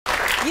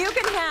You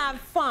can have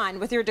fun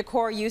with your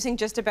decor using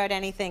just about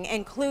anything,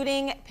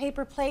 including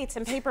paper plates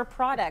and paper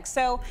products.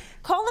 So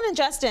Colin and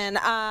Justin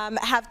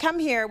have come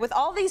here with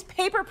all these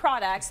paper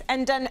products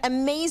and done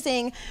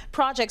amazing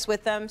projects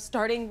with them,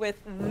 starting with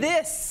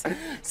this.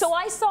 So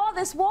I saw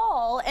this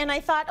wall and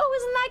I thought, oh,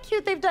 isn't that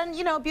cute? They've done,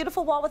 you know, a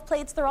beautiful wall with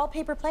plates. They're all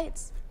paper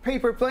plates.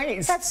 Paper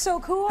plates. That's so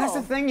cool. That's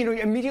the thing, you know,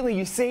 immediately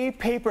you say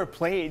paper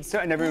plates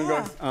and everyone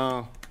goes,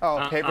 oh,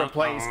 paper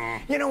plates.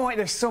 You know what,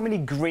 there's so many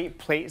great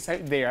plates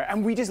out there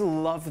and we just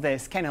love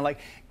this kind of like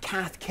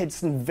Cath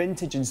Kidston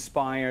vintage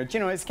inspired. You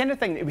know, it's the kind of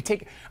thing that would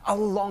take a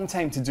long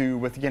time to do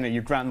with, you know,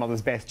 your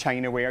grandmother's best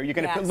chinaware. You're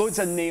going to put loads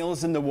of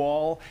nails in the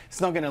wall.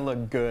 It's not going to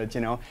look good,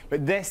 you know.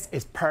 But this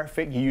is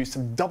perfect. You use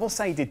some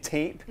double-sided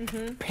tape,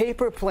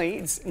 paper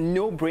plates,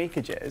 no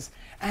breakages,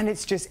 and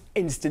it's just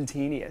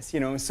instantaneous, you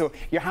know. So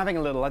you're having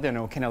a little, I don't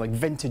know, kind of like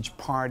vintage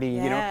party,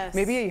 you know.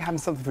 Maybe you're having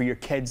something for your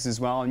kids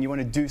as well and you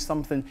want to do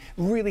something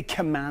really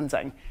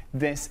commanding.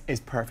 This is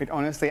perfect.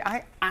 Honestly,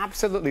 I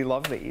absolutely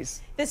love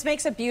these. This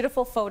makes a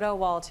beautiful photo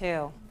wall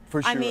too.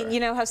 For sure. I mean, you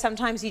know how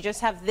sometimes you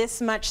just have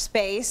this much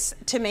space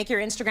to make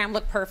your Instagram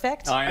look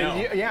perfect? I know.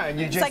 And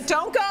you it's just... like,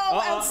 don't go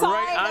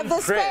outside of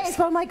the space.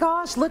 Oh my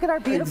gosh, look at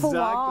our beautiful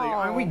wall.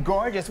 Aren't we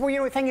gorgeous? Well, you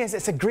know, the thing is,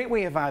 it's a great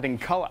way of adding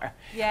colour.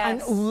 Yes.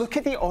 And look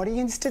at the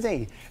audience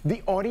today.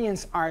 The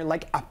audience are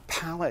like a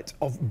palette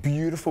of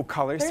beautiful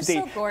colours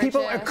today. So gorgeous.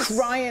 People are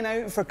crying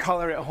out for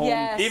colour at home.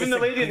 Yes. Even the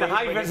lady in the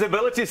high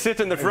visibility suit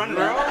in the front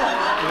row.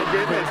 Oh my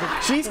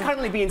goodness. She's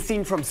currently being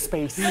seen from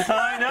space.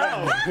 I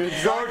know.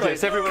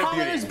 Gorgeous. Everyone's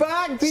Colour's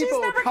back, people. She's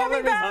never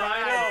coming back.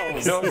 I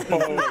know.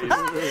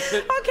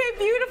 Okay,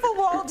 beautiful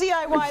wall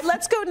DIY.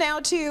 Let's go now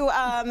to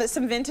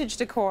some vintage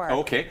decor.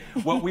 Okay.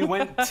 Well, we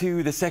went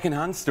to the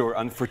second-hand store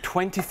and for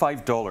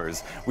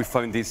 $25 we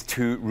found these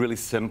two really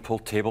simple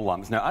table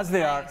lamps. Now, as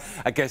they are,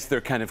 I guess they're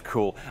kind of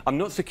cool. I'm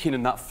not so keen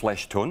on that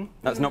flesh tone.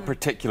 That's not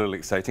particularly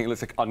exciting. It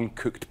looks like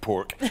uncooked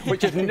pork,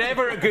 which is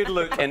never a good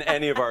look in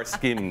any of our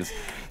schemes.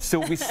 So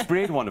we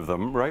sprayed one of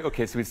them, right?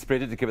 Okay, so we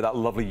sprayed it to give it that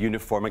lovely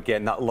uniform,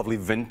 again, that lovely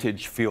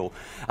vintage feel.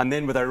 And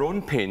then with our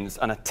own paints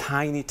and a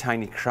tiny,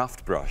 tiny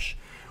craft brush,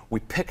 we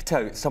picked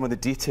out some of the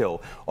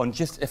detail on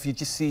just, if you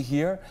just see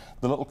here,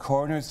 the little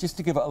corners, just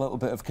to give it a little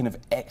bit of kind of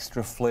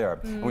extra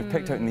flair. And we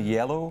picked out in the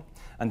yellow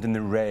and in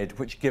the red,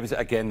 which gives it,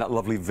 again, that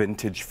lovely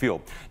vintage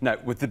feel. Now,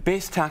 with the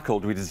base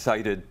tackled, we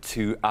decided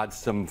to add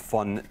some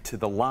fun to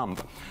the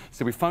lamp.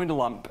 So we found a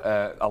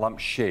lamp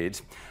shade,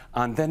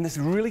 and then this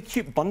really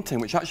cute bunting,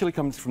 which actually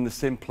comes from the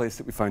same place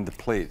that we found the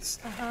plates.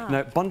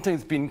 Now,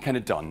 bunting's been kind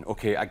of done,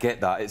 okay, I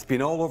get that. It's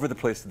been all over the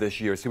place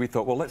this year, so we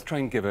thought, well, let's try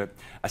and give it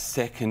a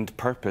second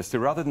purpose. So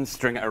rather than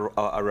string it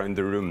around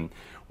the room,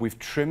 we've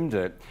trimmed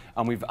it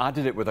and we've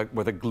added it with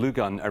a glue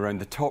gun around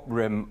the top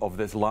rim of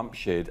this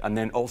lampshade and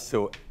then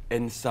also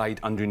inside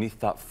underneath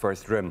that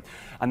first rim.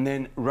 And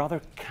then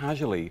rather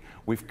casually,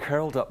 we've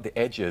curled up the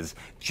edges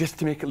just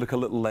to make it look a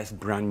little less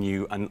brand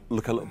new and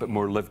look a little bit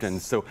more lived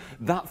in. So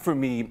that for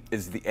me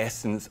is the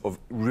essence of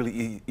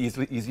really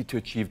easy to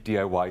achieve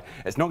DIY.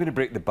 It's not going to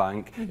break the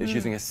bank. It's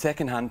using a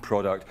second-hand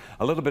product,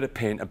 a little bit of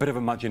paint, a bit of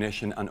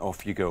imagination, and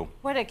off you go.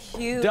 What a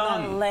cute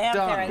little lamp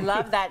there. I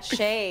love that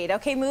shade.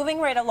 Okay, moving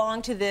right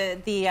along to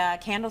the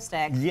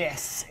candlestick.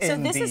 Yes, so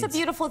this is a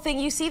beautiful thing.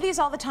 You see these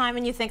all the time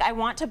and you think, I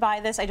want to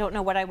buy this. I don't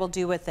know what I will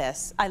do with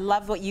this. I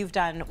love what you've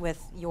done with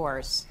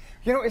yours.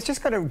 You know, it's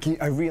just got a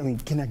really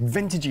kind of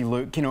vintagey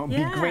look, you know,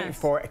 be great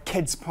for a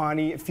kid's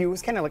party. It feels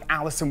kind of like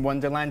Alice in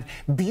Wonderland.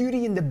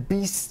 Beauty and the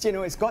Beast, you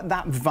know, it's got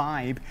that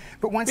vibe.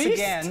 But once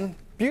again,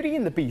 Beauty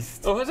and the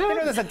Beast. Oh, is it? You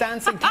know, there's a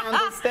dancing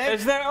candlestick.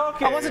 Is there?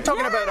 Okay. I wasn't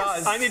talking about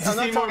us. I need to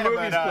see more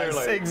movies,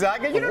 clearly.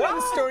 Exactly. You don't know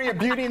the story of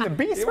Beauty and the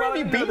Beast. Where have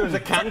you been? There's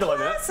a candle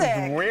in it.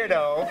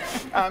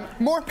 Weirdo.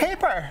 More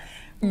paper.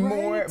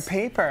 More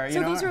paper, you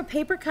know. So these are a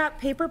paper cup,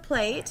 paper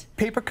plate.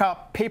 Paper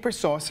cup, paper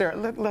saucer,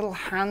 little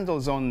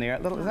handles on there.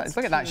 Look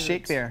at that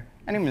shake there.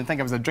 I didn't even think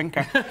I was a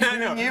drinker.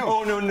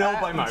 Oh, no,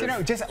 by mouth. You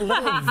know, just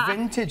little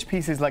vintage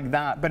pieces like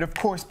that. But of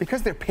course,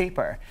 because they're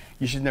paper,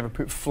 you should never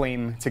put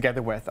flame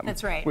together with them.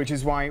 That's right. Which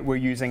is why we're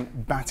using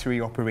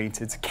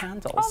battery-operated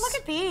candles. Oh, look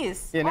at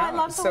these. You know? I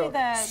love the way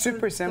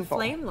the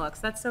flame looks.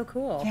 That's so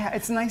cool. Yeah,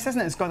 it's nice, isn't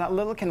it? It's got that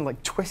little kind of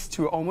like twist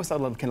to it, almost a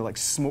little kind of like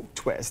smoke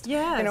twist.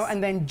 Yes. You know,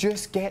 and then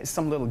just get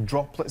some little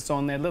droplets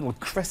on there, little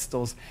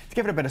crystals, to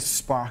give it a bit of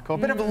sparkle, a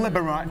bit of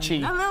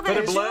Liberace. A little bit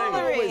of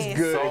jewelry. Always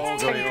good.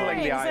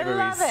 Tinkling the ivories.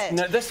 I love it.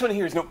 Now, this one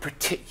here is not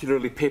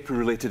particularly paper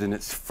related in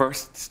its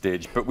first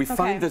stage, but we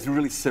found this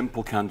really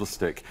simple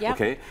candlestick,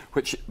 okay,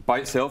 which by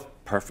itself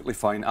perfectly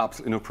fine,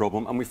 absolutely no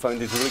problem, and we found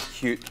these really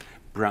cute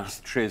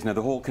brass trays. Now,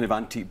 the whole kind of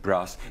antique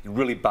brass is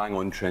really bang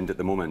on trend at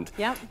the moment.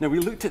 Now, we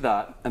looked at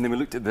that and then we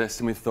looked at this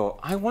and we thought,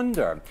 I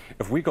wonder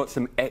if we got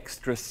some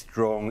extra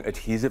strong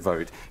adhesive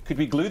out, could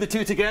we glue the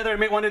two together and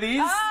make one of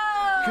these?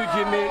 Could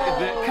you make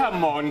the...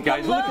 Come on,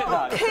 guys, look at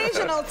that.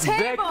 Occasional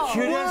table. The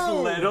cutest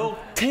little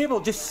table,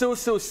 just so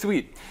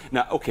sweet.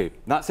 Now, okay,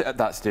 that's it at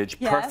that stage.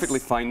 Perfectly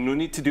fine. No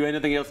need to do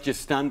anything else.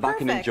 Just stand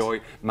back and enjoy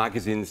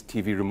magazines,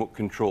 TV, remote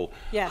control.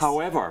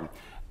 However,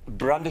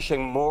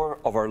 brandishing more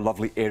of our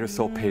lovely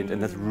aerosol paint in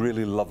this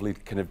really lovely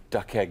kind of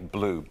duck egg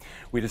blue.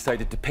 We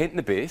decided to paint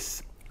the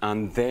base,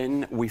 and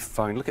then we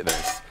found, look at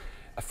this,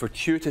 a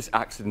fortuitous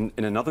accident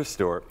in another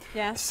store.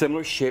 Yes.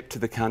 Similar shape to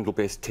the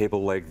candle-based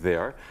table leg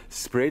there,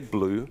 sprayed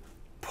blue,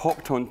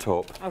 popped on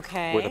top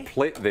with a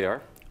plate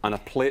there and a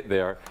plate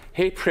there.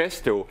 Hey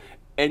presto,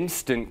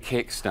 instant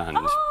cake stand.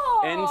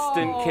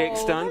 Instant cake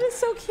stand. That is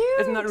so cute.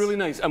 Isn't that really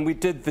nice? And we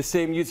did the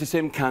same, used the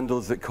same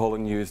candles that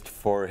Colin used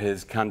for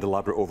his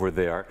candelabra over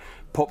there.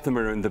 Popped them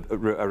around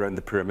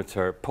the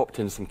perimeter, popped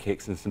in some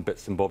cakes and some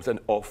bits and bobs, and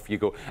off you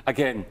go.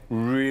 Again,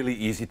 really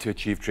easy to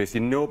achieve, Tracy.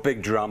 No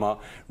big drama,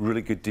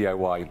 really good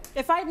DIY.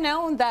 If I'd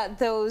known that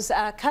those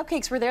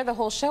cupcakes were there the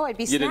whole show, I'd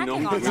be snacking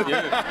on them.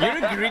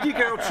 You're a greedy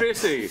girl,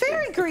 Tracy.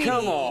 Very greedy.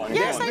 Come on.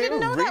 Yes, I didn't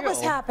know that was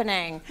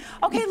happening.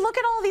 Okay, look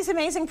at all these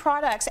amazing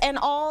products, and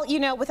all, you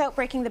know, without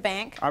breaking the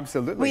bank.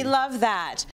 Absolutely. We love that.